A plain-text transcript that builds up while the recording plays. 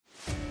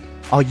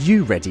Are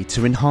you ready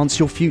to enhance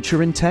your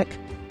future in tech?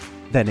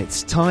 Then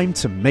it's time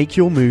to make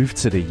your move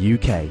to the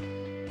UK,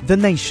 the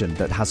nation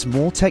that has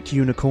more tech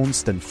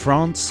unicorns than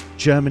France,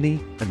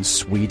 Germany, and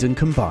Sweden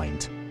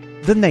combined.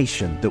 The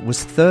nation that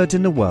was third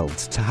in the world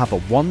to have a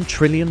 $1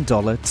 trillion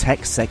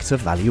tech sector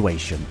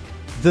valuation.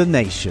 The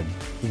nation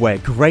where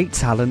great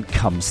talent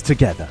comes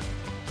together.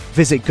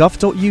 Visit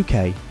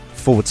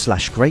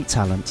gov.uk/great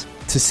talent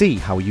to see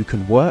how you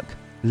can work,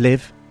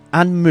 live,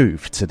 and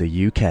move to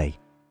the UK.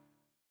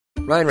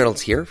 Ryan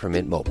Reynolds here from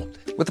Mint Mobile.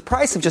 With the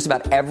price of just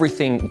about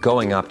everything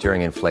going up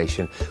during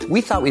inflation,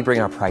 we thought we'd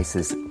bring our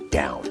prices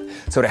down.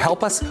 So to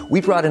help us, we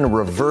brought in a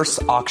reverse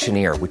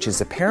auctioneer, which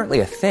is apparently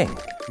a thing.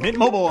 Mint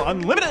Mobile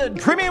Unlimited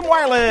Premium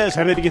Wireless.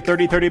 How to get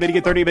 30, 30, bit to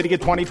get 30, bit to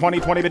get 20,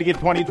 20, 20, bit to get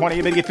 20,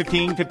 20, bit to get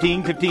 15,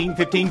 15, 15,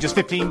 15, just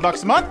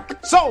 $15 a month?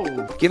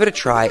 Sold! Give it a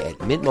try at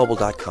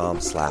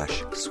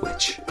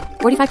mintmobile.com/switch.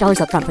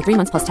 $45 up front for 3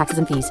 months plus taxes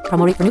and fees.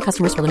 Promo rate for new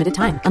customers for limited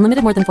time.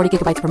 Unlimited more than 40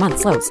 gigabytes per month.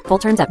 Slows full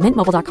terms at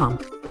mintmobile.com.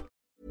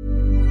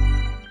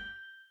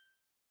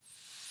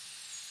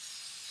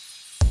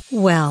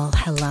 Well,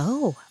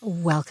 hello.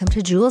 Welcome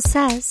to Jules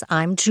Says.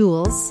 I'm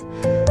Jules.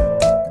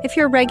 If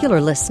you're a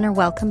regular listener,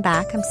 welcome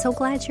back. I'm so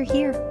glad you're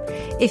here.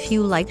 If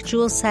you like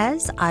Jules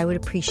Says, I would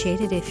appreciate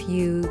it if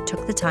you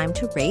took the time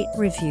to rate,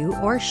 review,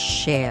 or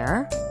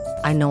share.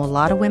 I know a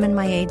lot of women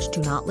my age do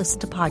not listen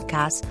to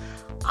podcasts.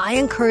 I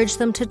encourage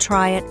them to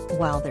try it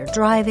while they're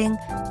driving,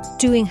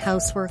 doing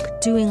housework,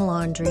 doing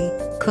laundry,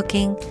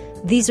 cooking.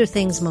 These are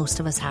things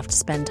most of us have to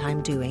spend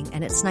time doing,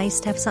 and it's nice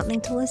to have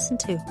something to listen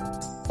to.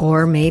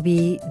 Or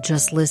maybe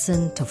just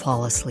listen to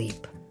fall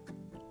asleep.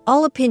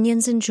 All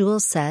opinions in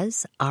Jules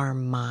Says are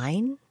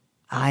mine.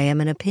 I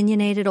am an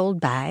opinionated old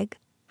bag.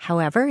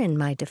 However, in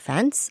my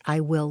defense,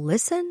 I will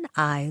listen.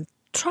 I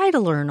try to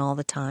learn all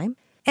the time.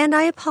 And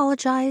I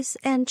apologize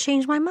and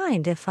change my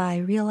mind if I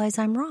realize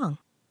I'm wrong.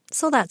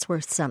 So that's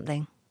worth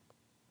something.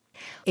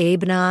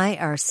 Abe and I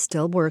are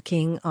still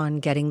working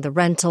on getting the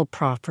rental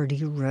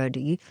property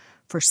ready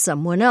for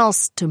someone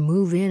else to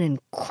move in and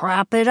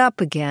crap it up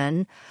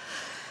again.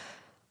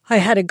 I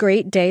had a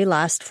great day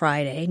last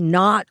Friday,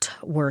 not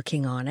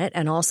working on it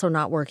and also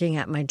not working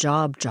at my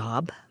job.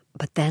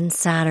 But then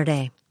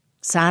Saturday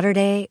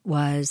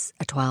was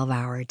a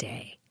 12-hour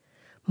day.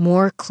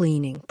 More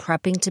cleaning,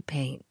 prepping to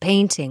paint,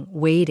 painting,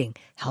 waiting,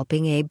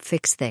 helping Abe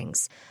fix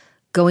things,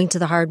 going to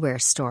the hardware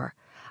store.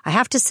 I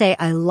have to say,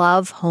 I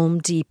love Home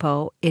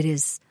Depot.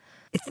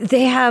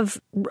 They have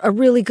a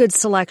really good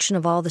selection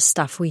of all the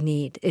stuff we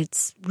need.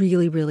 It's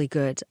really, really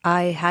good.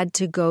 I had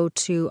to go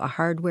to a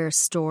hardware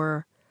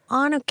store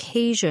on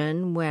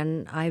occasion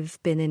when I've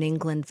been in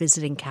England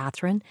visiting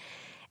Catherine.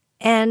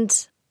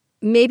 And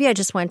maybe I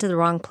just went to the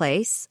wrong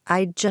place.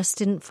 I just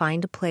didn't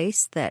find a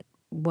place that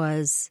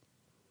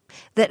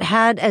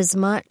had as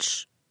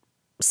much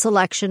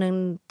selection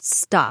and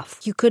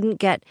stuff. You couldn't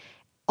get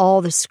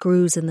all the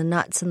screws and the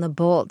nuts and the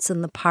bolts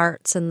and the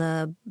parts and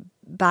the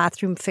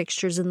bathroom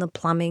fixtures and the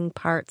plumbing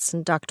parts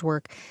and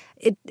ductwork.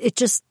 It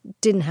just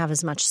didn't have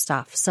as much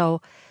stuff.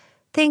 So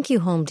thank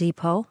you, Home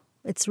Depot.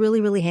 It's really,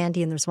 really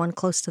handy, and there's one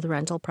close to the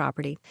rental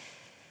property.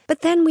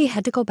 But then we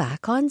had to go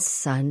back on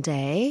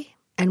Sunday,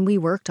 and we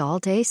worked all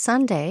day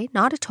Sunday,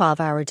 not a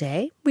 12-hour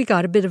day. We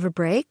got a bit of a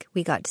break.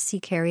 We got to see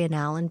Carrie and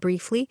Alan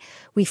briefly.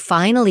 We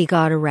finally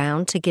got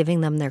around to giving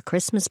them their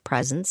Christmas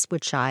presents,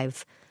 which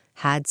I've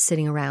had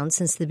sitting around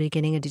since the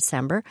beginning of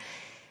December.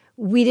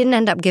 We didn't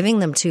end up giving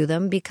them to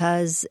them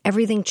because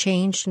everything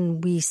changed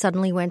and we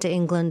suddenly went to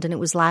England and it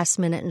was last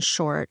minute and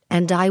short.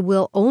 And I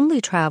will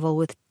only travel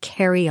with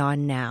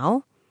carry-on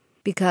now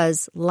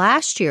because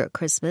last year at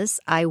Christmas,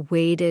 Abe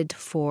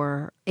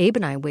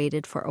and I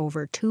waited for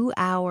over 2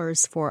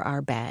 hours for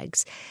our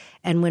bags.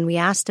 And when we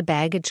asked a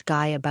baggage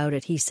guy about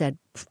it, he said,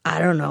 I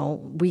don't know,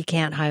 we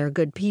can't hire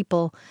good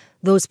people.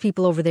 Those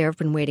people over there have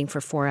been waiting for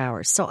 4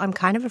 hours. So I'm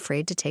kind of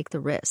afraid to take the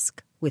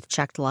risk with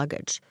checked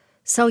luggage.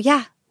 So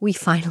yeah, we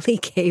finally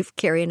gave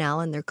Carrie and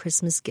Alan their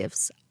Christmas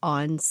gifts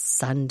on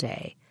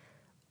Sunday,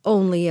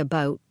 only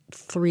about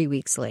 3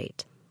 weeks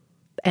late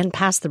and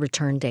past the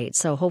return date.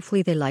 So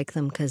hopefully they like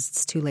them because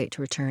it's too late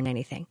to return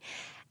anything.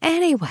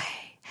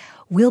 Anyway,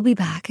 we'll be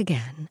back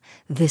again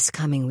this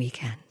coming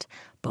weekend,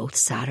 both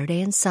Saturday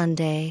and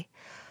Sunday.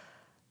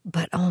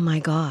 But oh my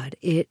God,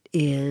 it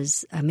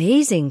is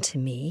amazing to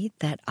me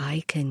that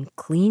I can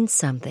clean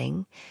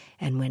something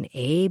and when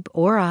Abe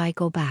or I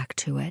go back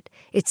to it,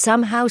 it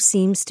somehow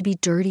seems to be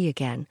dirty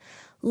again.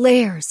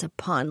 Layers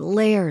upon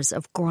layers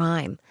of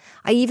grime.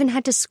 I even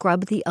had to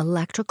scrub the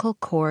electrical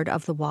cord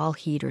of the wall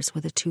heaters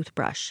with a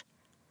toothbrush.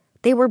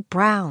 They were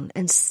brown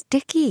and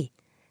sticky.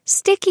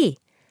 Sticky.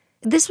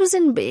 This was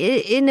in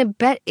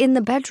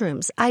the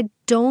bedrooms. I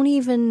don't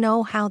even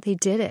know how they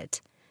did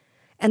it.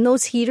 And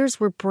those heaters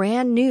were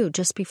brand new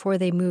just before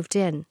they moved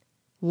in.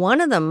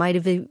 One of them might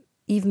have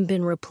even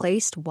been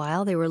replaced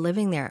while they were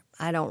living there.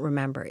 I don't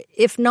remember.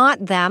 If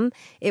not them,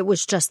 it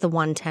was just the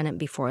one tenant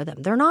before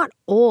them. They're not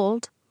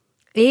old.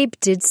 Abe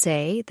did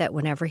say that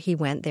whenever he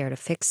went there to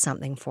fix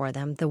something for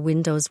them, the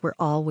windows were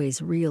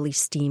always really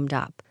steamed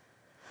up.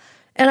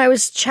 And I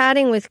was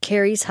chatting with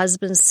Carrie's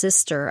husband's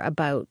sister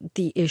about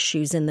the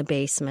issues in the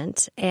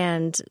basement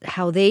and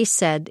how they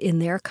said in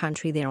their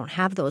country they don't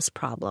have those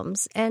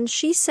problems. And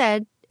she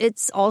said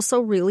it's also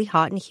really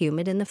hot and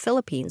humid in the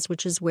Philippines,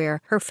 which is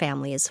where her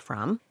family is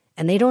from.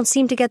 And they don't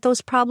seem to get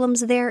those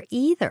problems there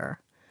either.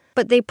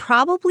 But they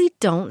probably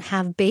don't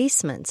have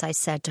basements, I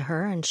said to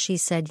her. And she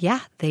said,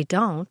 yeah, they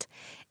don't.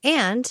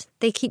 And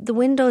they keep the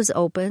windows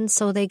open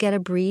so they get a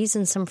breeze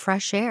and some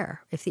fresh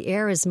air. If the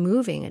air is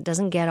moving, it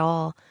doesn't get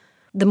all...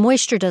 The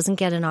moisture doesn't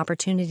get an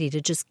opportunity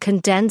to just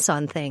condense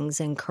on things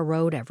and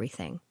corrode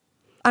everything.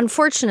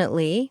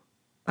 Unfortunately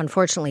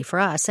for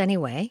us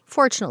anyway,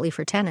 fortunately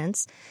for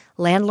tenants,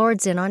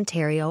 landlords in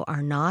Ontario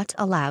are not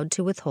allowed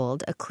to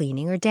withhold a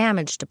cleaning or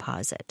damage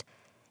deposit.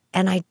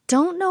 And I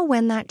don't know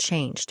when that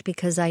changed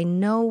because I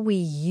know we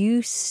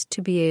used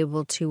to be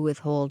able to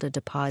withhold a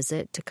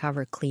deposit to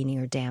cover cleaning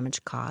or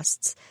damage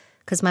costs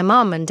because my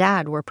mom and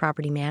dad were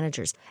property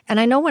managers. And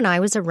I know when I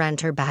was a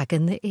renter back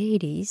in the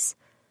 80s,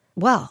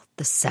 well,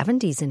 the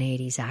 70s and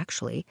 80s,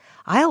 actually,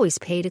 I always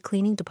paid a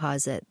cleaning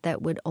deposit that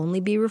would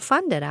only be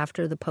refunded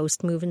after the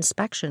post-move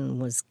inspection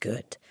was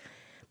good.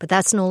 But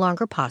that's no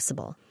longer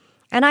possible.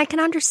 And I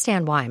can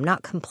understand why. I'm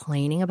not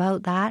complaining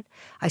about that.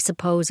 I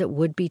suppose it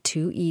would be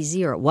too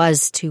easy, or it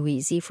was too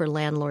easy, for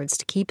landlords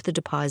to keep the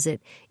deposit,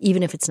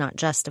 even if it's not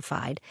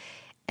justified.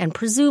 And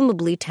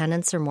presumably,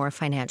 tenants are more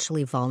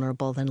financially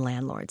vulnerable than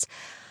landlords.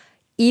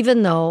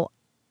 Even though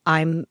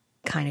I'm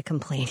kind of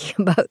complaining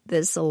about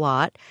this a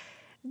lot,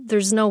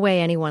 there's no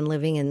way anyone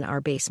living in our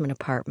basement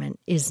apartment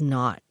is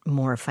not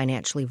more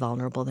financially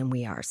vulnerable than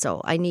we are. So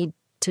I need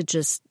to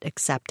just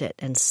accept it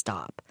and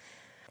stop.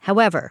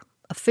 However,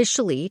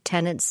 officially,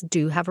 tenants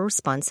do have a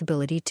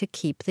responsibility to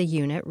keep the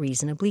unit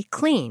reasonably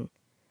clean.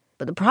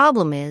 But the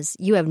problem is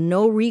you have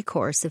no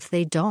recourse if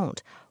they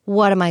don't.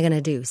 What am I going to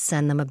do?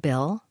 Send them a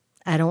bill?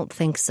 I don't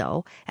think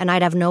so. And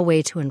I'd have no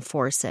way to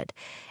enforce it.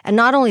 And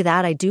not only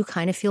that, I do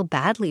kind of feel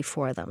badly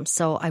for them.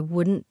 So I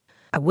wouldn't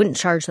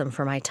charge them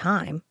for my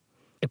time.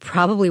 It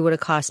probably would have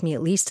cost me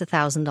at least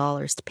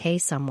 $1,000 to pay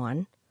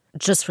someone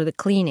just for the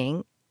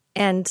cleaning.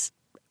 And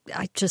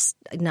I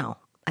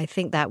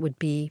think that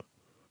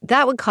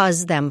would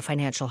cause them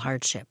financial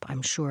hardship.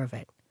 I'm sure of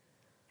it.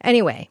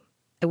 Anyway,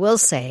 I will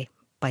say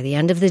by the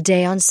end of the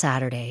day on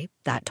Saturday,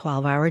 that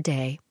 12-hour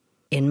day,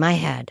 in my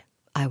head,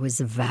 I was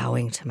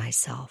vowing to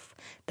myself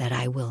that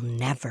I will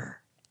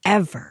never,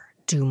 ever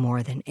do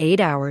more than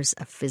 8 hours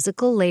of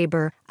physical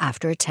labor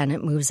after a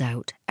tenant moves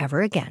out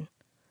ever again.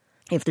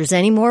 If there's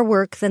any more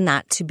work than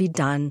that to be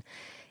done,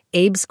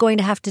 Abe's going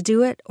to have to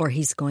do it, or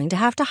he's going to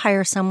have to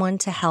hire someone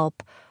to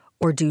help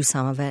or do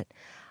some of it.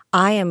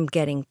 I am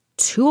getting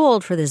too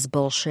old for this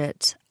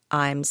bullshit.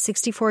 I'm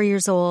 64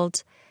 years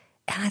old,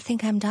 and I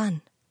think I'm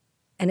done.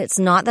 And it's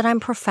not that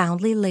I'm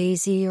profoundly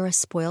lazy or a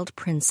spoiled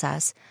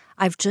princess.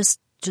 I've just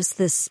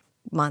this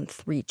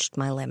month reached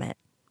my limit.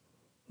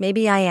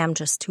 Maybe I am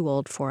just too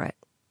old for it,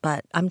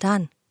 but I'm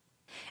done.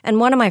 And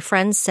one of my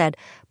friends said,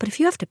 but if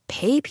you have to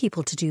pay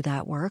people to do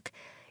that work,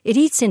 it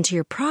eats into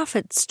your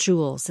profits,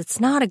 Jules. It's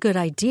not a good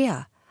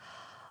idea.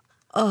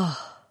 Oh,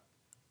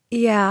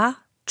 yeah,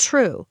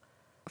 true.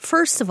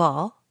 First of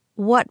all,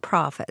 what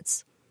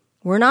profits?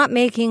 We're not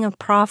making a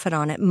profit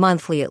on it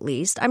monthly at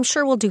least. I'm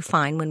sure we'll do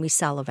fine when we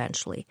sell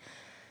eventually.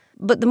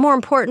 But the more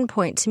important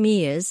point to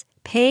me is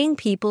paying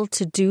people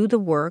to do the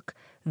work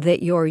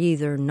that you're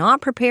either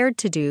not prepared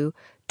to do,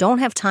 don't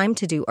have time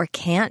to do, or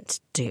can't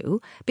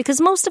do,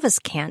 because most of us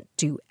can't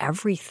do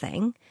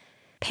everything.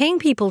 Paying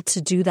people to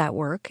do that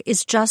work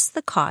is just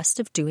the cost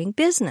of doing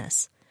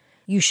business.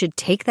 You should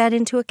take that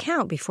into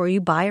account before you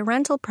buy a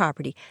rental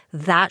property.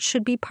 That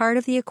should be part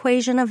of the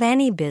equation of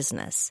any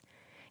business.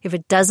 If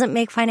it doesn't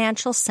make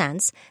financial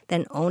sense,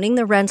 then owning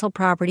the rental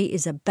property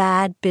is a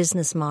bad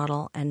business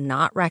model and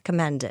not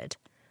recommended.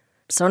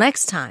 So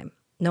next time,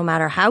 no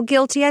matter how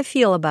guilty I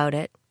feel about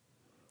it,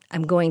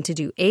 I'm going to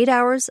do 8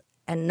 hours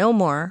and no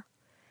more.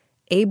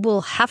 Abe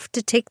will have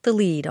to take the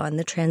lead on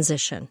the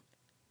transition.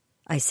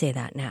 I say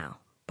that now,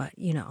 but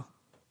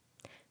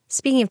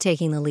Speaking of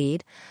taking the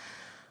lead,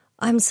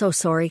 I'm so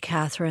sorry,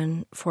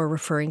 Catherine, for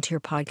referring to your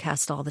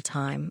podcast all the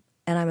time,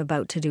 and I'm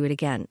about to do it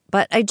again.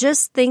 But I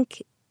just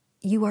think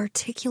you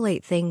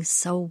articulate things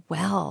so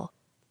well.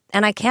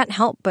 And I can't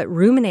help but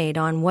ruminate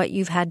on what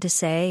you've had to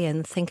say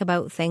and think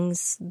about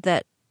things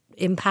that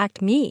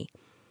impact me.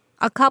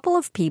 A couple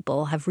of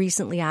people have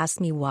recently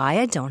asked me why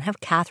I don't have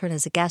Catherine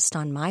as a guest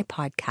on my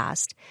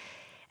podcast.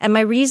 And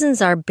my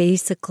reasons are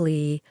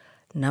basically,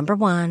 number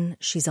one,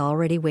 she's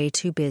already way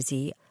too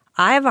busy.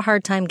 I have a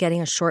hard time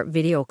getting a short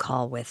video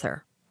call with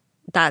her.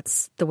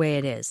 That's the way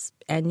it is.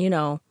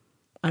 And,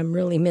 I'm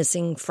really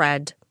missing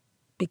Fred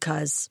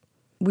because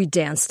we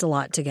danced a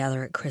lot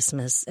together at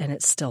Christmas and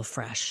it's still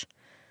fresh.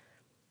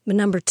 But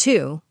number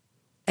two,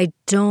 I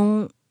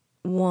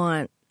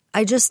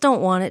just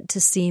don't want it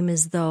to seem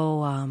as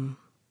though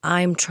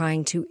I'm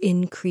trying to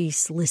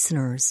increase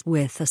listeners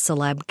with a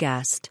celeb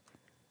guest,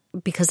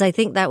 because I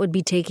think that would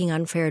be taking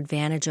unfair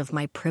advantage of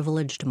my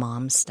privileged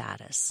mom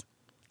status.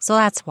 So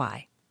that's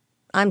why.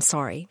 I'm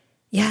sorry.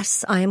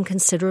 Yes, I am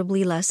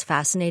considerably less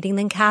fascinating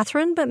than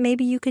Catherine, but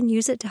maybe you can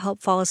use it to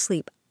help fall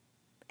asleep.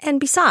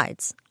 And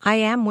besides, I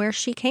am where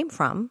she came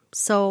from,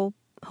 so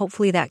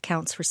hopefully that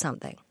counts for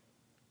something.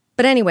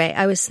 But anyway,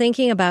 I was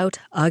thinking about,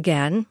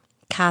 again,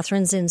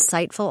 Catherine's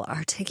insightful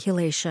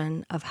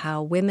articulation of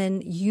how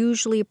women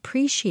usually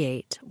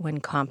appreciate when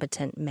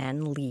competent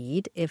men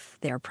lead if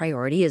their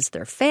priority is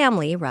their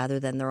family rather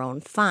than their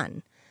own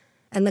fun.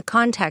 And the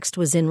context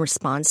was in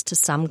response to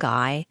some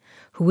guy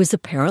who was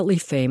apparently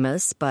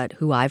famous, but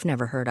who I've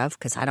never heard of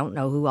because I don't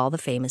know who all the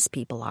famous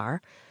people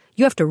are.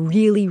 You have to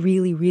really,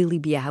 really, really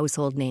be a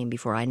household name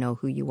before I know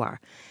who you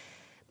are.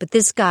 But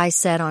this guy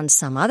said on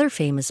some other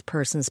famous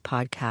person's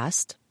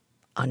podcast,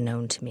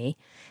 unknown to me,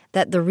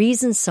 that the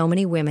reason so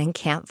many women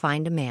can't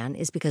find a man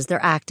is because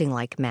they're acting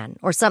like men,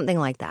 or something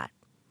like that.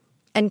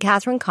 And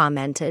Catherine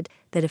commented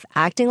that if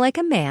acting like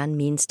a man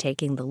means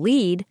taking the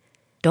lead,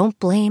 don't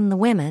blame the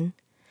women,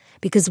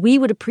 because we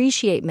would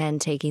appreciate men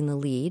taking the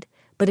lead,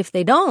 but if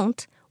they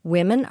don't,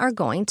 women are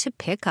going to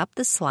pick up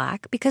the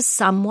slack because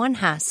someone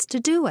has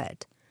to do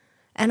it.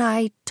 And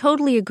I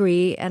totally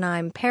agree, and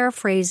I'm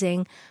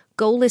paraphrasing.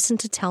 Go listen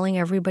to Telling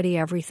Everybody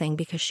Everything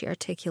because she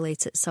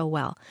articulates it so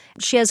well.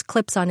 She has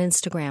clips on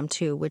Instagram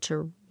too, which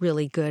are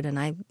really good, and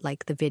I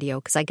like the video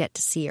because I get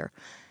to see her.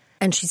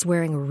 And she's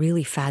wearing a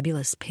really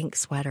fabulous pink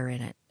sweater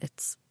in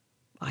it.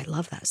 I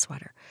love that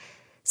sweater.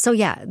 So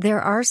yeah,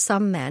 there are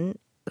some men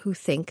who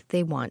think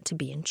they want to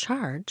be in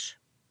charge,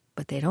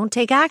 but they don't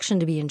take action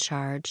to be in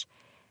charge.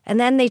 And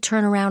then they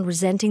turn around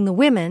resenting the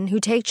women who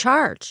take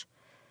charge.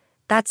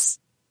 That's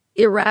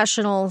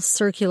irrational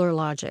circular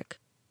logic.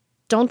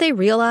 Don't they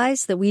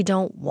realize that we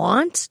don't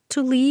want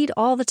to lead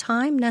all the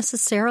time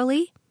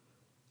necessarily?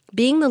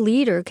 Being the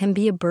leader can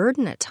be a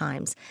burden at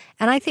times,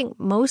 and I think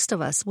most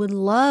of us would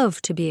love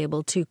to be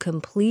able to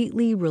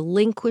completely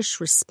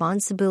relinquish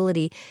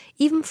responsibility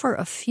even for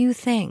a few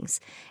things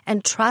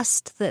and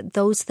trust that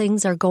those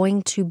things are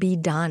going to be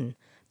done,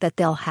 that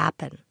they'll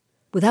happen,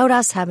 without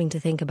us having to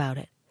think about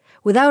it,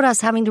 without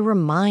us having to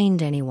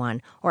remind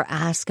anyone or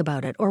ask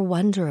about it or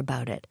wonder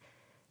about it.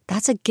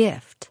 That's a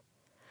gift.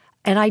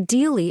 And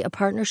ideally, a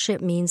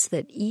partnership means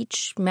that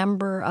each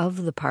member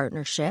of the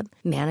partnership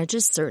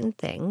manages certain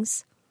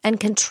things and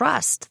can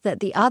trust that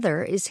the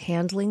other is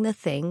handling the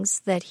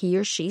things that he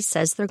or she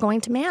says they're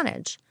going to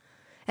manage.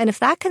 And if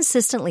that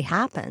consistently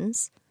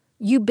happens,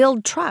 you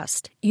build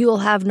trust. You'll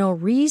have no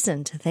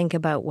reason to think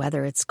about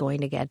whether it's going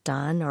to get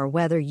done or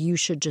whether you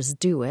should just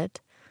do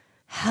it.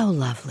 How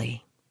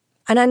lovely.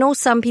 And I know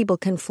some people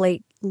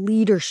conflate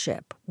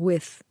leadership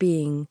with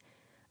being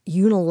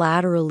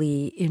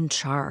unilaterally in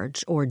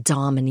charge or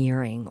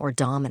domineering or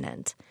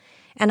dominant.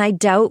 And I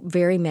doubt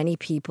very many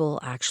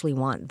people actually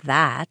want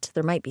that.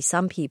 There might be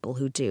some people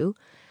who do,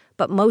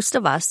 but most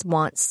of us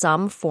want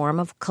some form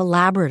of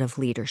collaborative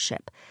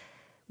leadership.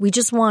 We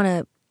just want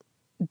to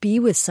be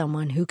with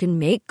someone who can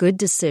make good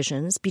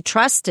decisions, be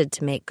trusted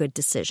to make good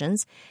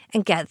decisions,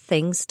 and get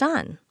things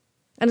done.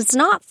 And it's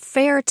not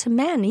fair to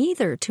men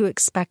either to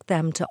expect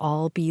them to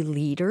all be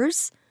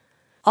leaders.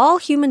 All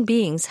human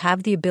beings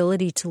have the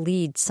ability to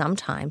lead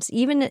sometimes.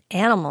 Even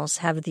animals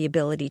have the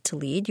ability to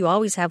lead. You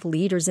always have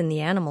leaders in the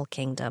animal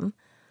kingdom.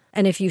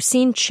 And if you've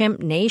seen Chimp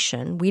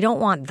Nation, we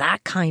don't want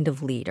that kind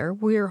of leader.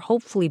 We're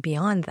hopefully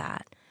beyond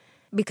that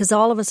because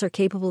all of us are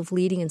capable of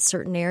leading in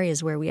certain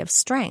areas where we have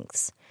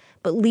strengths.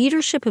 But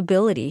leadership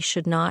ability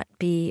should not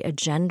be a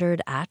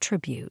gendered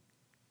attribute.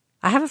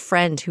 I have a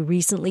friend who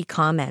recently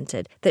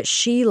commented that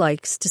she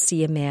likes to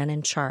see a man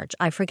in charge.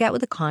 I forget what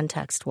the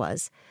context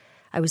was.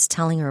 I was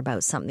telling her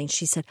about something.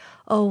 She said,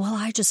 "Oh, well,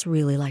 I just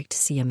really like to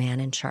see a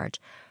man in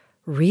charge."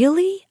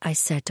 "Really?" I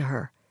said to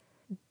her.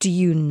 "Do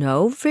you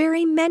know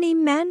very many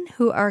men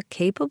who are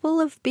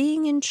capable of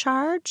being in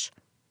charge?"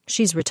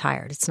 She's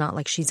retired. It's not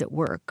like she's at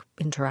work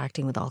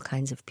interacting with all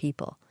kinds of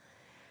people.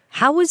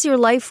 "How was your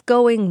life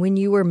going when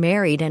you were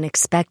married and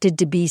expected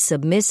to be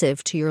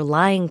submissive to your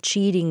lying,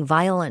 cheating,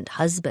 violent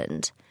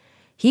husband?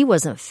 He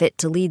wasn't fit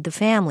to lead the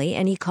family,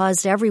 and he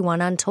caused everyone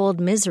untold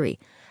misery."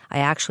 I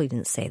actually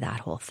didn't say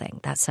that whole thing.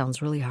 That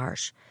sounds really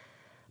harsh.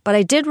 But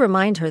I did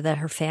remind her that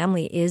her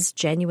family is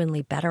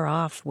genuinely better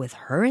off with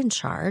her in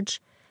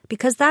charge,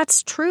 because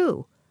that's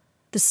true.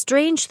 The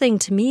strange thing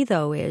to me,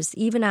 though, is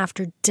even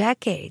after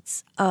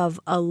decades of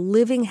a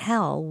living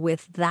hell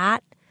with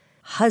that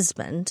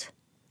husband,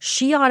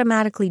 she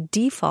automatically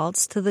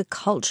defaults to the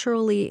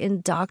culturally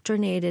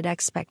indoctrinated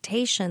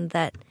expectation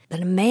that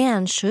a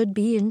man should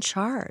be in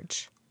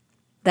charge,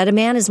 that a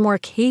man is more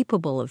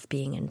capable of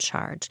being in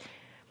charge.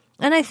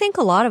 And I think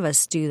a lot of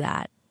us do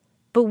that.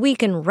 But we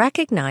can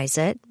recognize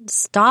it,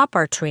 stop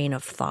our train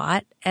of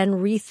thought,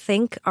 and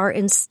rethink our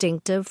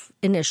instinctive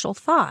initial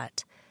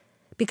thought.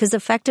 Because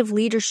effective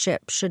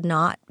leadership should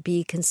not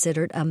be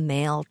considered a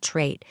male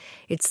trait.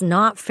 It's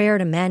not fair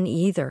to men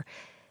either.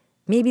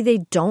 Maybe they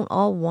don't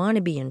all want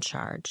to be in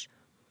charge.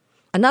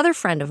 Another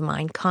friend of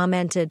mine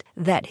commented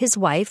that his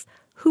wife,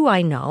 who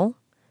I know,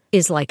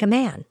 is like a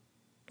man.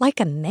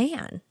 Like a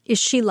man? Is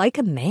she like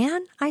a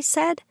man? I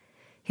said.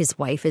 His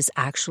wife is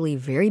actually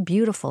very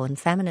beautiful and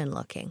feminine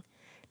looking.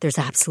 There's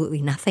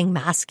absolutely nothing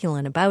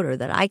masculine about her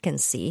that I can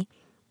see.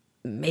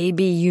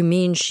 Maybe you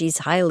mean she's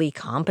highly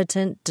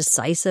competent,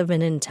 decisive,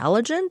 and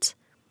intelligent?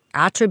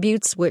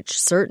 Attributes which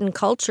certain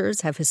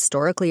cultures have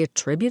historically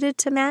attributed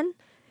to men?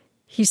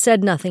 He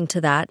said nothing to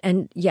that,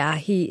 and yeah,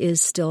 he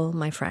is still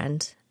my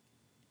friend.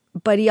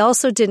 But he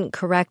also didn't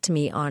correct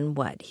me on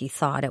what he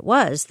thought it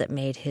was that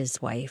made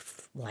his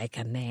wife like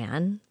a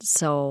man.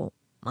 So,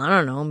 I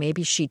don't know,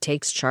 maybe she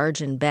takes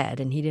charge in bed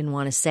and he didn't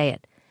want to say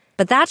it.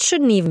 But that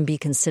shouldn't even be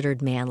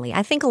considered manly.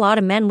 I think a lot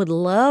of men would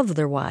love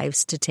their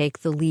wives to take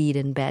the lead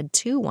in bed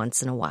too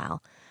once in a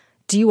while.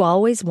 Do you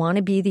always want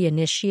to be the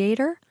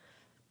initiator?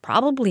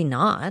 Probably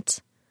not.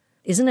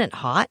 Isn't it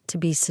hot to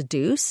be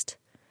seduced?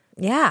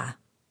 Yeah,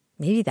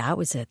 maybe that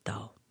was it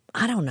though.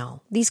 I don't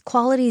know. These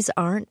qualities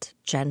aren't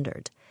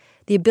gendered.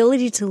 The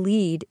ability to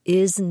lead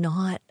is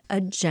not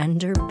a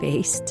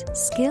gender-based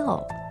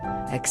skill.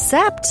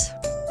 Except,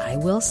 I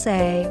will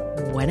say,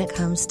 when it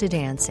comes to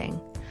dancing.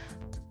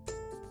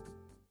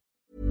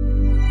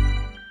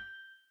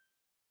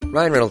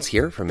 Ryan Reynolds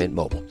here from Mint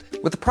Mobile.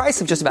 With the price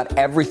of just about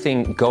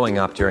everything going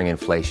up during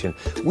inflation,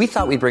 we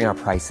thought we'd bring our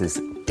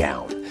prices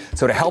down.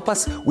 So to help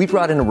us, we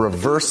brought in a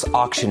reverse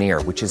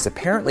auctioneer, which is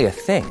apparently a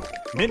thing.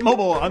 Mint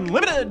Mobile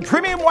Unlimited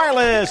Premium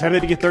Wireless. How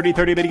to get 30,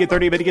 30, bit to get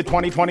 30, bit to get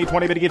 20, 20,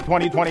 20, bit to get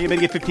 20, 20, bit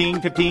to get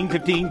 15, 15,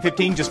 15,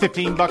 15, just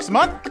 $15 a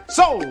month?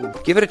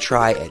 Sold! Give it a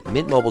try at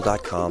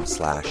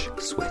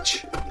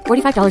mintmobile.com/switch.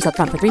 $45 up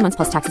front for 3 months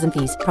plus taxes and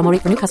fees. Promo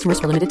rate for new customers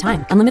for limited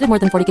time. Unlimited more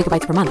than 40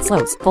 gigabytes per month.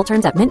 Slows full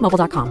terms at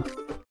mintmobile.com.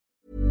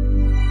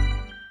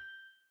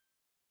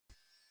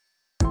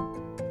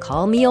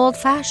 Call me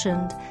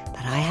old-fashioned,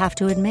 but I have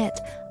to admit,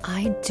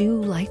 I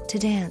do like to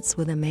dance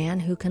with a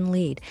man who can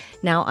lead.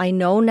 Now, I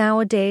know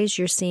nowadays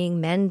you're seeing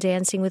men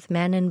dancing with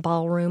men in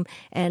ballroom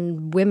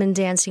and women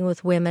dancing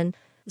with women,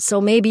 so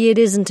maybe it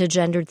isn't a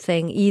gendered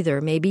thing either.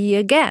 Maybe,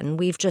 again,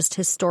 we've just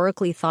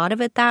historically thought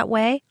of it that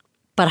way,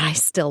 but I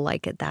still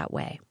like it that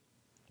way.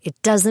 It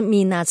doesn't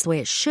mean that's the way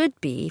it should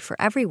be for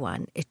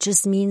everyone. It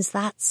just means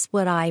that's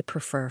what I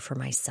prefer for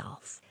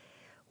myself.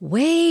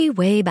 Way,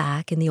 way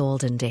back in the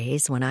olden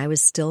days, when I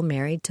was still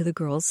married to the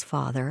girl's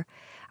father,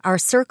 our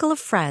circle of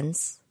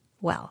friends,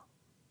 well,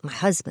 my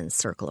husband's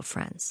circle of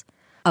friends,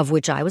 of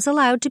which I was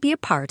allowed to be a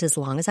part as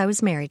long as I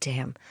was married to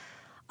him,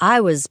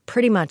 I was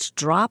pretty much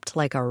dropped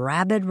like a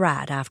rabid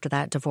rat after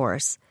that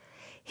divorce.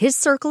 His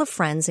circle of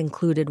friends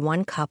included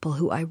one couple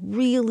who I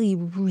really,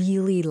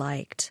 really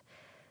liked.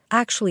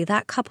 Actually,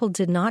 that couple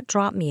did not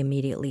drop me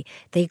immediately.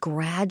 They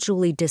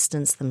gradually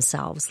distanced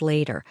themselves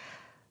later.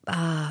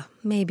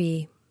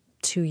 Maybe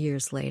 2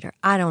 years later.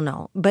 I don't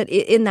know, but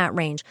in that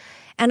range.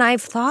 And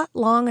I've thought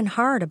long and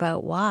hard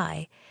about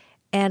why.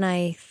 And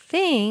I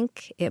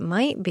think it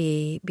might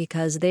be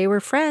because they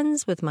were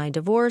friends with my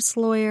divorce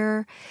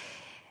lawyer.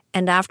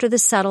 And after the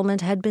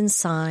settlement had been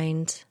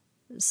signed,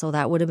 so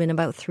that would have been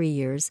about 3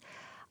 years,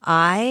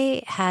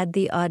 I had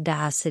the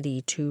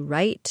audacity to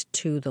write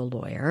to the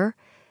lawyer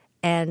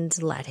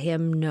and let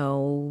him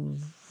know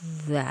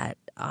that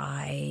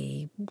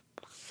I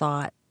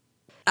thought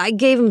I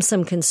gave him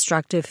some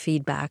constructive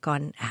feedback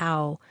on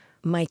how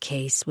my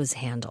case was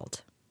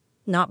handled.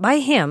 Not by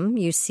him,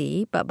 you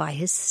see, but by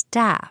his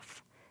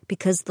staff,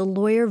 because the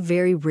lawyer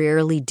very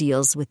rarely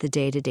deals with the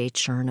day-to-day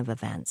churn of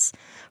events.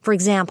 For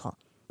example,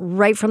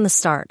 right from the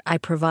start, I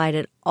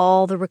provided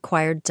all the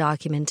required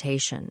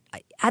documentation.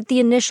 At the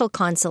initial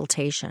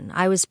consultation,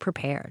 I was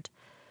prepared.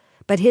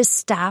 But his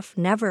staff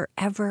never,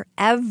 ever,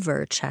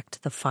 ever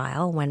checked the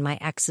file when my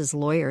ex's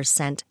lawyer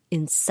sent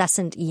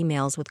incessant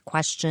emails with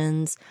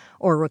questions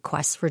or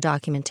requests for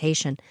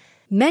documentation,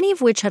 many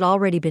of which had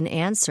already been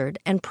answered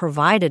and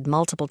provided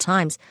multiple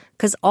times,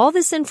 because all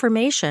this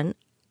information,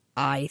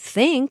 I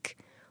think,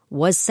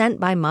 was sent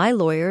by my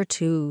lawyer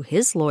to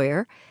his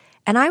lawyer,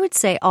 and I would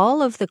say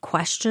all of the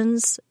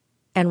questions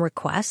and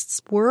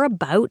requests were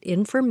about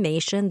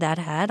information that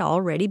had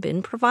already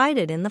been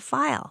provided in the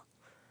file.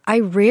 I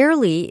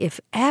rarely, if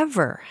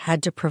ever,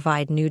 had to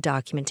provide new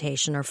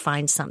documentation or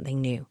find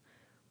something new.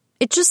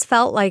 It just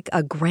felt like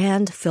a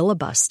grand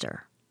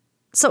filibuster.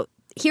 So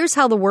here's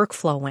how the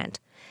workflow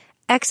went.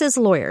 X's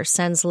lawyer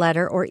sends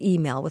letter or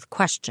email with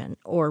question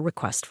or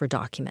request for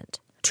document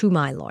to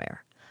my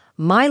lawyer.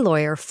 My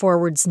lawyer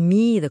forwards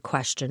me the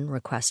question,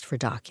 request for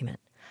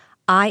document.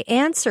 I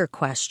answer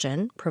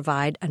question,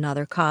 provide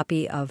another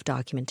copy of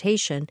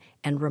documentation,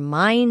 and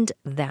remind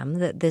them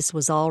that this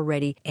was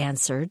already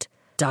answered,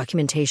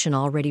 documentation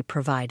already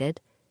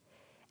provided,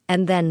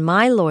 and then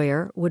my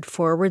lawyer would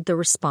forward the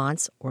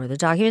response or the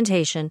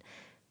documentation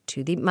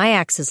to my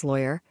ex's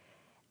lawyer,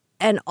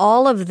 and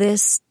all of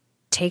this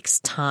takes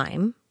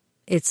time.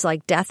 It's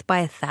like death by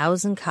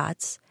 1,000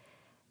 cuts,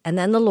 and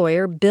then the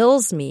lawyer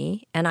bills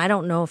me, and I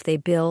don't know if they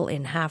bill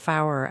in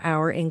half-hour or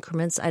hour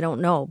increments, I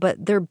don't know,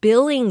 but they're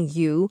billing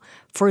you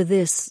for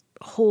this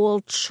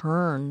whole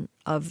churn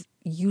of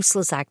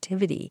useless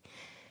activity.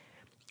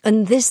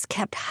 And this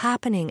kept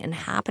happening and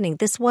happening.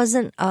 This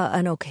wasn't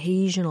an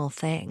occasional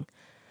thing.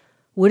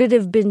 Would it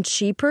have been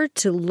cheaper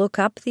to look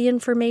up the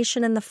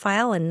information in the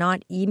file and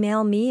not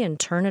email me and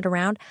turn it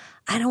around?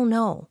 I don't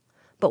know.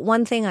 But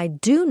one thing I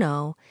do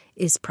know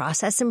is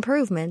process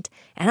improvement,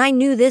 and I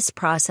knew this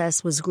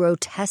process was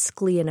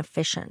grotesquely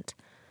inefficient.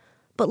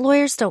 But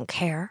lawyers don't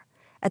care.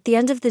 At the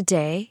end of the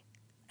day,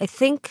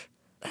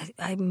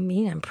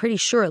 I'm pretty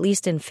sure, at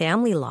least in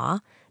family law,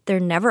 they're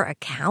never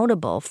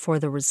accountable for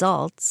the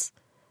results.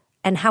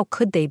 And how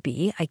could they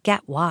be? I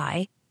get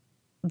why.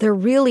 They're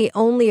really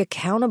only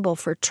accountable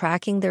for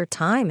tracking their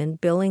time and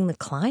billing the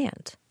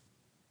client.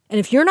 And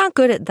if you're not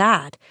good at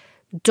that,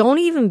 don't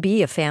even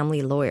be a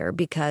family lawyer,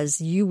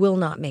 because you will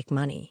not make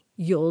money.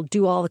 You'll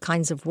do all the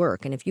kinds of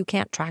work. And if you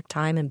can't track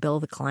time and bill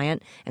the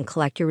client and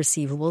collect your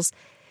receivables,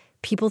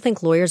 people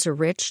think lawyers are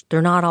rich.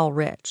 They're not all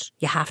rich.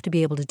 You have to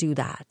be able to do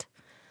that.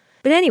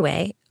 But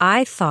anyway,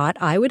 I thought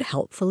I would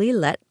helpfully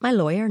let my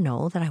lawyer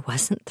know that I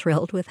wasn't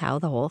thrilled with how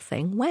the whole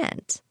thing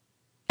went.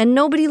 And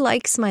nobody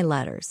likes my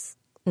letters.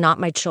 Not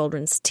my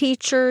children's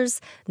teachers,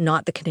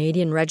 not the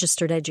Canadian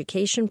Registered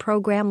Education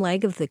Program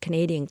leg of the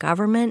Canadian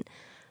government,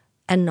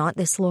 and not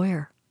this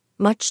lawyer.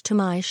 Much to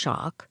my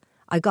shock,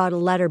 I got a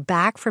letter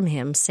back from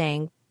him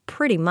saying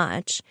pretty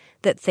much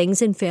that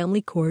things in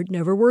family court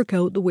never work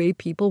out the way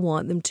people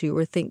want them to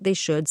or think they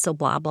should, so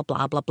blah, blah,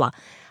 blah, blah, blah.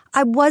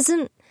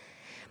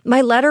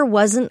 My letter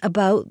wasn't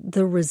about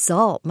the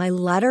result. My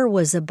letter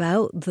was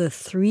about the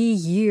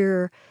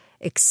 3-year,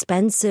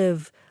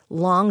 expensive,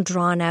 long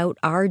drawn out,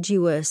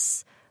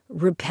 arduous,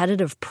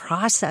 repetitive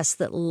process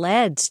that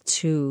led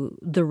to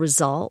the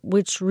result,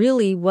 which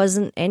really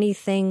wasn't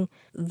anything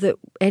that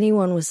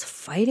anyone was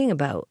fighting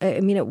about.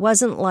 I mean, it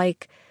wasn't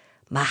like,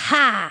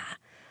 "Maha,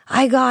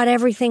 I got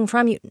everything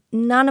from you."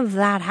 None of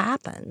that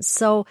happened.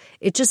 So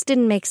it just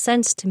didn't make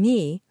sense to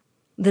me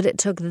that it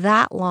took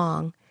that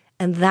long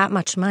and that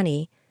much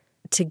money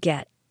to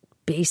get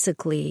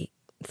basically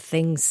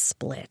things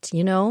split,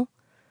 you know?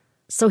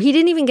 So he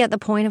didn't even get the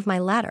point of my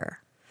letter.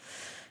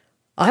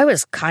 I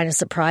was kind of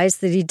surprised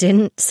that he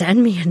didn't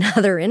send me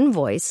another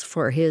invoice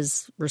for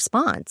his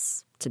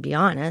response, to be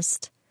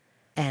honest.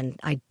 And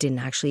I didn't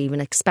actually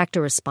even expect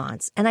a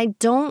response. And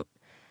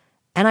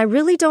I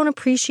really don't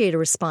appreciate a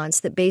response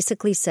that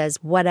basically says,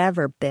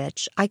 "Whatever,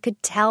 bitch." I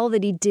could tell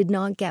that he did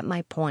not get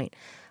my point.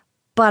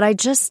 But I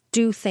just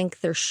do think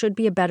there should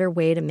be a better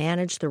way to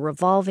manage the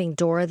revolving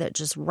door that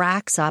just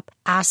racks up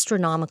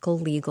astronomical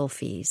legal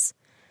fees.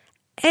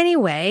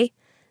 Anyway,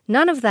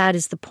 none of that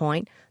is the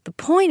point. The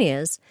point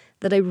is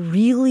that I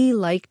really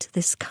liked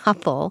this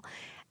couple,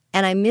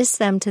 and I miss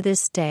them to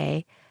this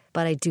day,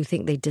 but I do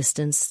think they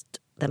distanced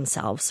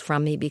themselves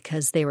from me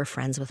because they were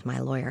friends with my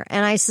lawyer.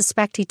 And I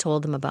suspect he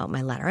told them about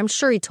my letter. I'm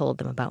sure he told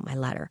them about my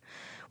letter,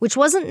 which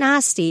wasn't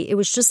nasty. It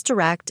was just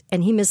direct,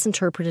 and he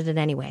misinterpreted it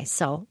anyway.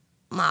 So,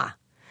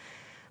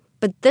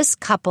 But this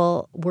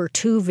couple were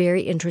two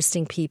very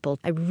interesting people.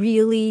 I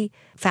really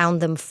found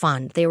them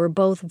fun. They were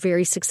both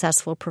very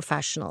successful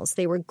professionals.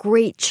 They were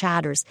great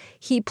chatters.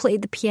 He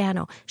played the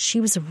piano. She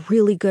was a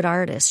really good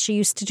artist. She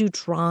used to do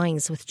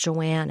drawings with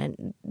Joanne,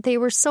 and they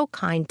were so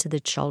kind to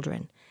the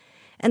children.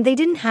 And they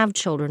didn't have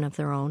children of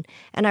their own.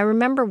 And I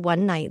remember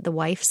one night the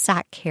wife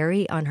sat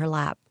Carrie on her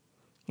lap.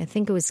 I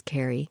think it was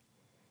Carrie.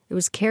 It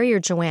was Carrie or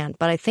Joanne,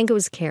 but I think it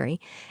was Carrie,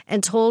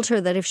 and told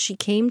her that if she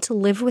came to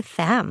live with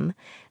them,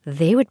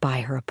 they would buy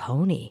her a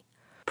pony.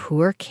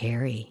 Poor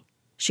Carrie.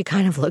 She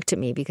kind of looked at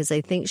me because I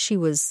think she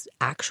was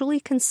actually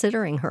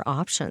considering her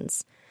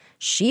options.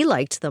 She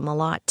liked them a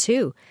lot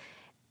too,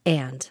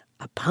 and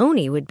a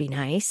pony would be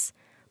nice,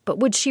 but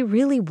would she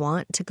really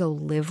want to go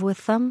live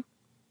with them?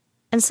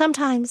 And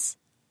sometimes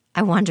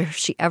I wonder if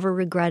she ever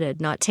regretted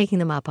not taking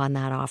them up on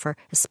that offer,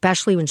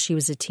 especially when she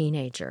was a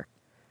teenager.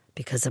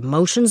 Because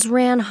emotions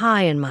ran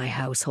high in my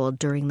household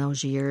during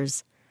those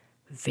years.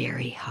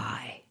 Very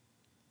high.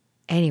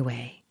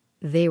 Anyway,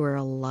 they were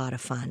a lot of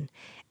fun.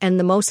 And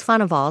the most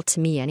fun of all, to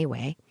me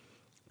anyway,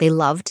 they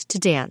loved to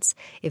dance.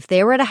 If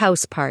they were at a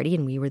house party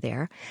and we were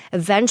there,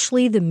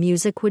 eventually the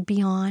music would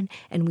be on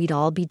and we'd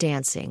all be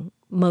dancing.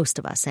 Most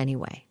of us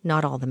anyway,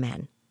 not all the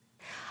men.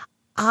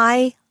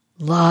 I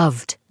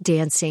loved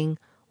dancing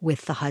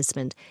with the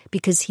husband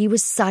because he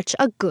was such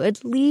a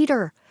good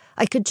leader.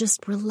 I could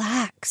just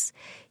relax.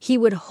 He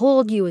would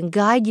hold you and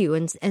guide you,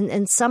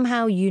 and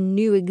somehow you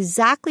knew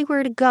exactly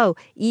where to go,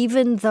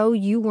 even though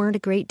you weren't a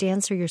great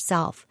dancer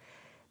yourself.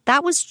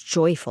 That was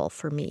joyful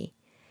for me.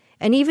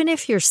 And even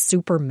if you're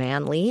super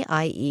manly,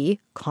 i.e.,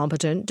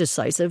 competent,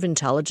 decisive,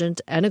 intelligent,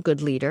 and a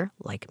good leader,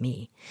 like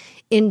me,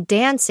 in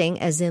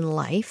dancing, as in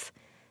life,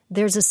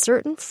 there's a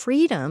certain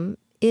freedom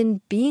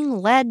in being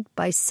led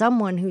by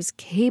someone who's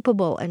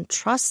capable and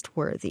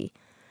trustworthy.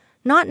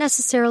 Not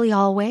necessarily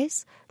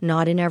always,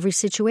 not in every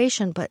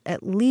situation, but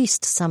at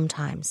least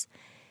sometimes.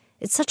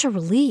 It's such a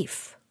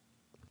relief.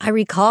 I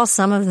recall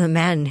some of the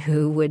men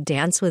who would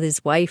dance with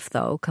his wife,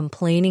 though,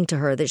 complaining to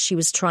her that she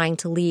was trying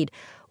to lead.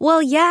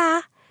 Well,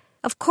 yeah,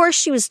 of course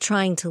she was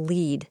trying to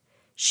lead.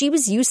 She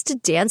was used to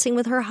dancing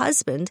with her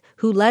husband,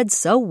 who led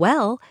so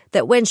well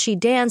that when she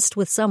danced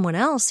with someone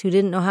else who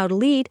didn't know how to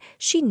lead,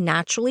 she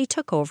naturally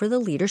took over the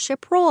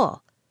leadership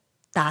role.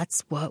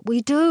 That's what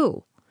we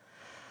do.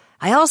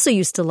 I also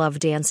used to love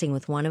dancing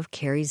with one of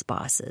Carrie's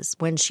bosses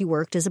when she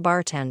worked as a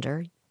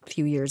bartender. a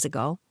few years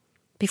ago,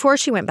 before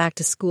she went back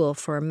to school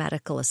for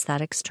medical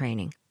aesthetics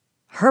training.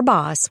 Her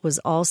boss was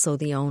also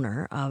the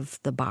owner of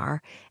the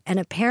bar, and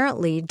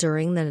apparently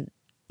during the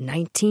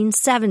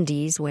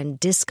 1970s when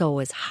disco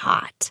was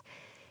hot,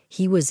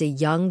 he was a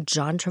young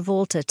John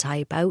Travolta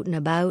type out and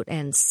about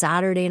and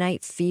Saturday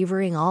night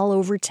fevering all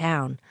over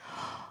town.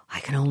 I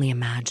can only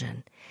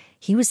imagine.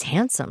 He was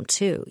handsome,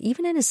 too.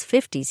 Even in his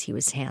 50s, he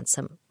was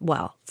handsome.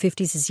 Well,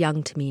 50s is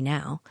young to me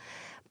now.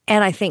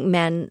 And I think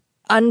men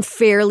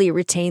unfairly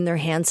retain their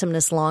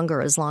handsomeness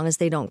longer as long as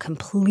they don't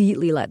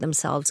completely let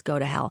themselves go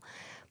to hell.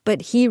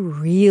 But he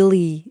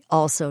really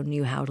also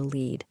knew how to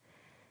lead.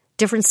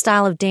 Different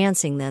style of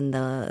dancing than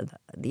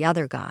the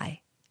other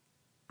guy.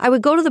 I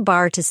would go to the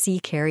bar to see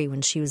Carrie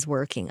when she was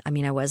working. I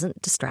mean, I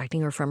wasn't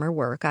distracting her from her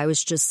work. I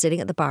was just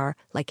sitting at the bar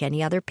like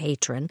any other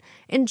patron,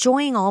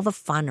 enjoying all the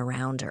fun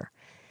around her.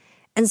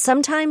 And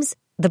sometimes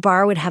the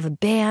bar would have a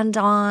band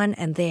on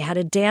and they had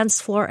a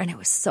dance floor and it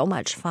was so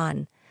much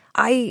fun.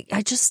 I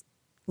just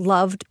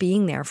loved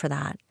being there for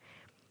that.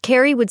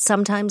 Carrie would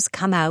sometimes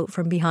come out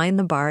from behind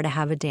the bar to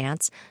have a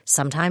dance,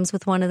 sometimes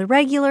with one of the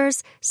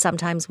regulars,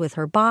 sometimes with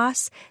her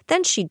boss.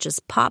 Then she'd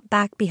just pop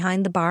back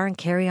behind the bar and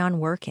carry on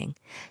working.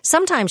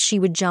 Sometimes she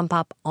would jump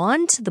up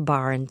onto the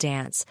bar and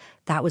dance.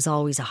 That was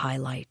always a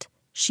highlight.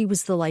 She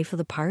was the life of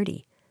the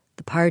party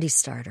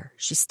starter.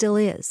 She still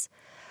is.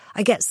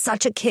 I get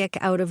such a kick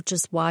out of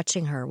just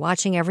watching her,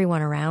 watching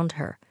everyone around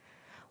her.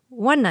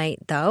 One night,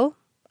 though,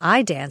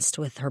 I danced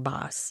with her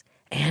boss.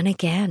 And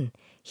again,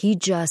 he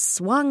just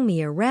swung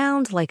me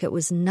around like it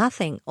was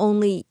nothing,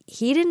 only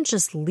he didn't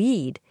just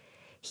lead.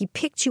 He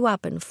picked you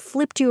up and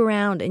flipped you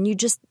around, and you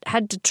just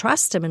had to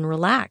trust him and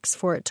relax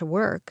for it to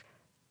work.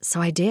 So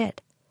I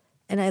did,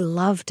 and I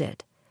loved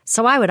it.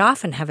 So I would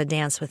often have a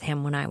dance with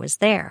him when I was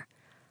there.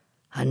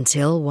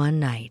 Until one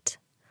night.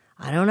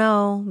 I don't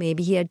know,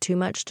 maybe he had too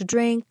much to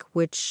drink,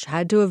 which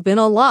had to have been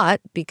a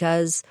lot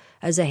because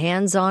as a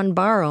hands-on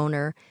bar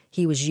owner,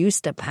 he was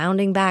used to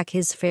pounding back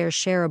his fair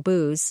share of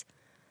booze.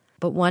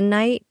 But one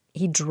night,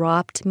 he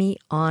dropped me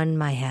on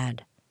my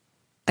head.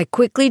 I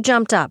quickly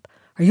jumped up.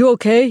 "Are you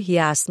okay?" he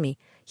asked me.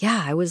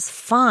 Yeah, I was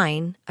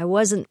fine. I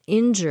wasn't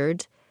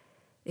injured.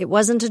 It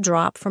wasn't a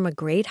drop from a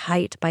great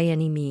height by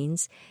any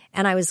means,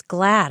 and I was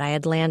glad I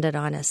had landed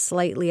on a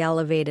slightly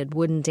elevated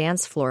wooden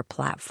dance floor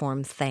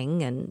platform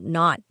thing and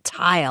not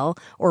tile,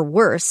 or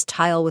worse,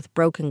 tile with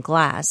broken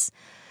glass.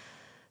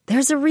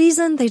 There's a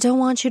reason they don't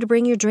want you to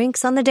bring your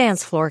drinks on the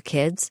dance floor,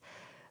 kids.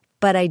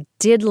 But I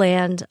did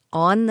land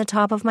on the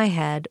top of my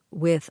head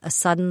with a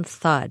sudden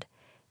thud,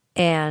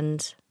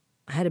 and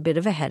I had a bit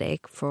of a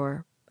headache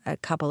for a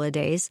couple of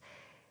days,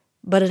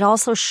 but it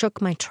also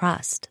shook my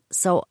trust,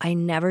 so I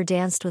never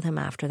danced with him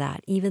after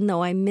that, even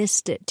though I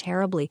missed it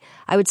terribly.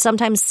 I would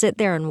sometimes sit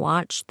there and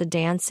watch the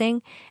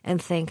dancing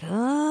and think,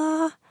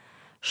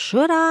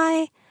 should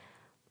I?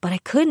 But I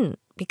couldn't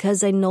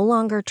because I no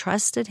longer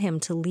trusted him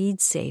to lead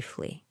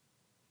safely.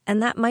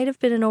 And that might have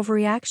been an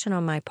overreaction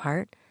on my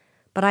part.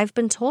 But I've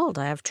been told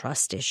I have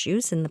trust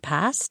issues in the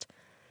past.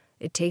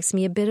 It takes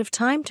me a bit of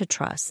time to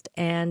trust,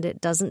 and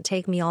it doesn't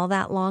take me all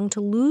that long to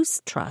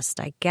lose trust,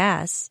 I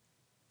guess.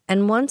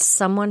 And once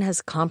someone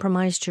has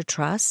compromised your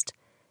trust,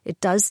 it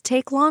does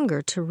take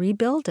longer to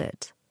rebuild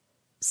it.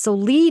 So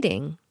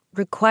leading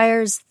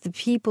requires the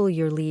people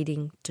you're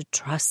leading to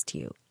trust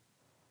you.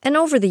 And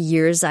over the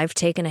years, I've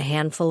taken a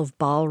handful of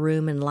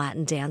ballroom and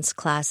Latin dance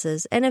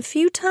classes, and a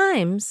few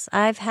times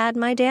I've had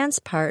my dance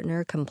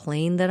partner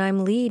complain that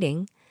I'm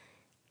leading.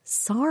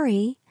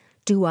 Sorry,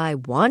 do I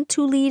want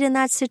to lead in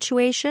that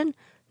situation?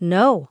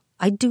 No,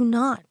 I do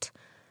not.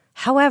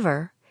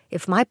 However,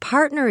 if my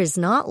partner is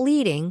not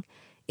leading,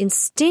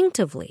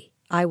 instinctively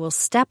I will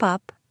step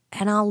up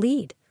and I'll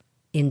lead,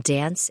 in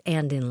dance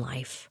and in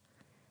life.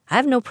 I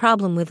have no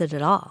problem with it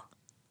at all.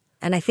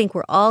 And I think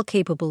we're all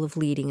capable of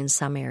leading in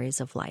some areas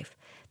of life.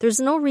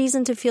 There's no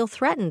reason to feel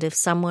threatened if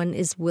someone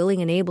is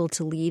willing and able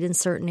to lead in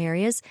certain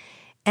areas.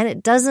 And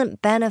it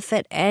doesn't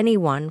benefit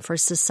anyone for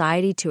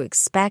society to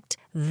expect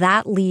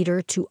that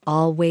leader to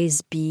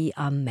always be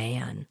a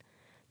man.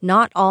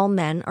 Not all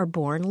men are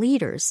born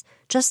leaders,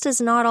 just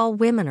as not all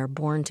women are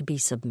born to be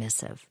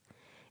submissive.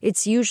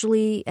 It's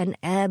usually an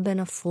ebb and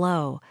a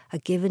flow, a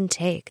give and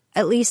take,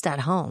 at least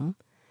at home.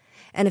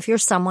 And if you're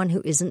someone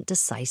who isn't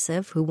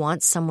decisive, who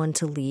wants someone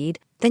to lead,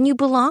 then you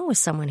belong with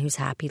someone who's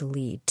happy to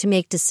lead, to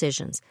make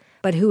decisions,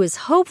 but who is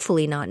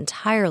hopefully not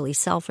entirely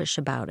selfish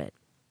about it.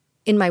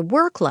 In my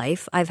work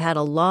life, I've had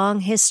a long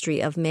history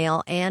of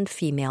male and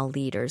female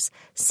leaders,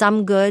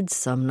 some good,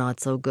 some not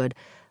so good,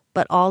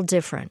 but all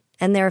different.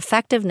 And their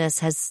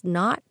effectiveness has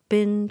not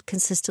been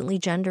consistently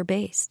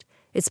gender-based.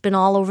 It's been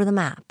all over the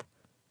map.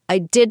 I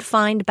did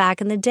find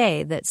back in the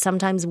day that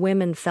sometimes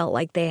women felt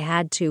like they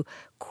had to,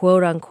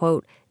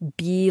 quote-unquote,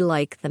 be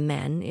like the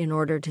men in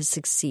order to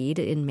succeed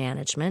in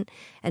management.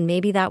 And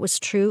maybe that was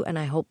true, and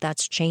I hope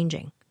that's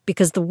changing.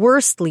 Because the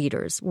worst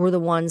leaders were the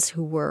ones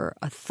who were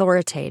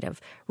authoritative,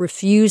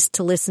 refused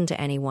to listen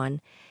to anyone,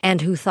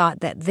 and who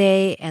thought that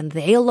they and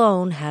they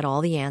alone had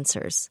all the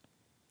answers.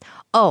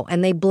 Oh,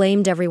 and they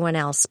blamed everyone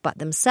else but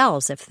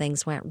themselves if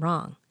things went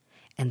wrong.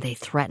 and they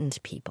threatened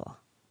people.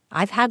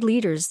 I've had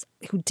leaders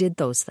who did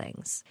those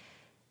things.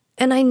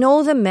 And I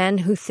know the men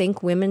who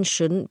think women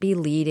shouldn't be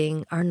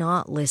leading are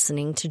not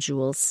listening to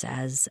Jules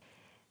Says.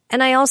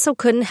 And I also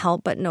couldn't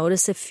help but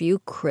notice a few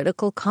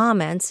critical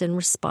comments in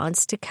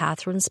response to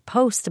Catherine's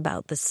post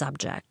about the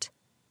subject.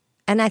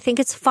 And I think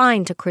it's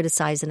fine to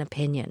criticize an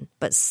opinion,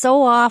 but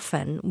so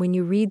often when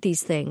you read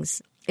these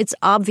things, it's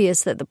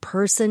obvious that the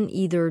person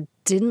either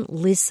didn't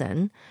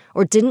listen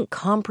or didn't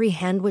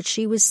comprehend what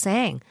she was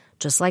saying,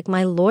 just like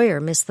my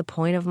lawyer missed the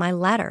point of my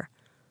letter.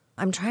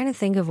 I'm trying to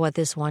think of what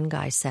this one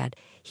guy said.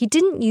 He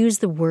didn't use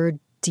the word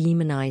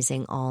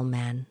demonizing all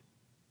men,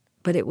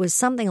 but it was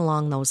something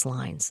along those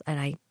lines, and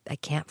I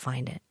can't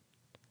find it.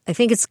 I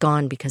think it's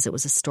gone because it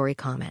was a story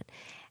comment.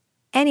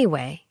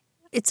 Anyway,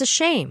 it's a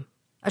shame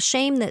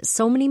that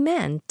so many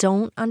men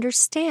don't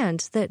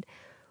understand that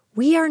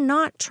we are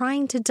not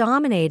trying to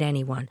dominate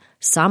anyone.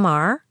 Some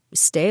are,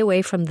 stay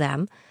away from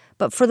them,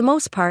 but for the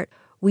most part,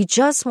 we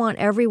just want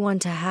everyone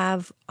to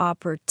have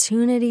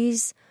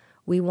opportunities.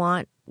 We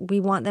want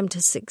them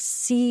to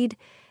succeed,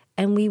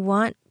 and we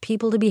want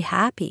people to be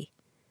happy,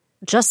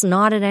 just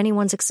not at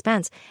anyone's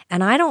expense.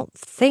 And I don't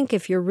think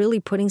if you're really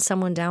putting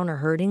someone down or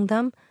hurting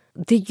them,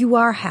 that you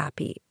are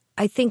happy.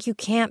 I think you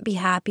can't be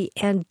happy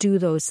and do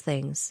those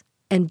things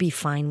and be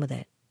fine with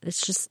it.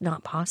 It's just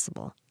not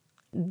possible.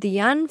 The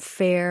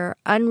unfair,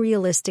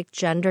 unrealistic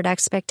gendered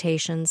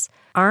expectations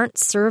aren't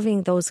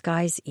serving those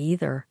guys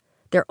either.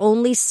 They're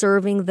only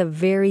serving the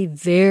very,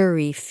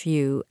 very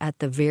few at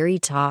the very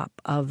top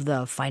of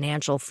the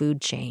financial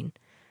food chain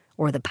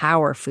or the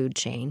power food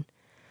chain.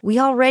 We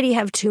already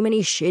have too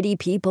many shitty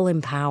people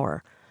in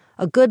power.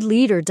 A good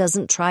leader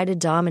doesn't try to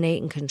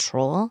dominate and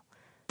control.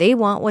 They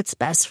want what's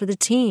best for the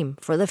team,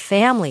 for the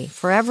family,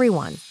 for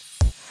everyone.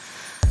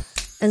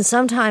 And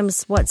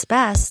sometimes what's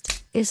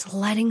best is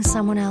letting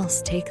someone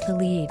else take the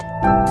lead.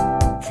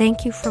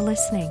 Thank you for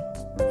listening.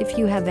 If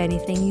you have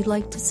anything you'd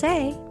like to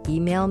say,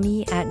 email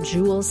me at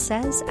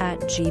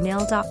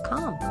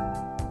julessays@gmail.com.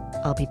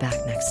 I'll be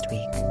back next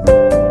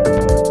week.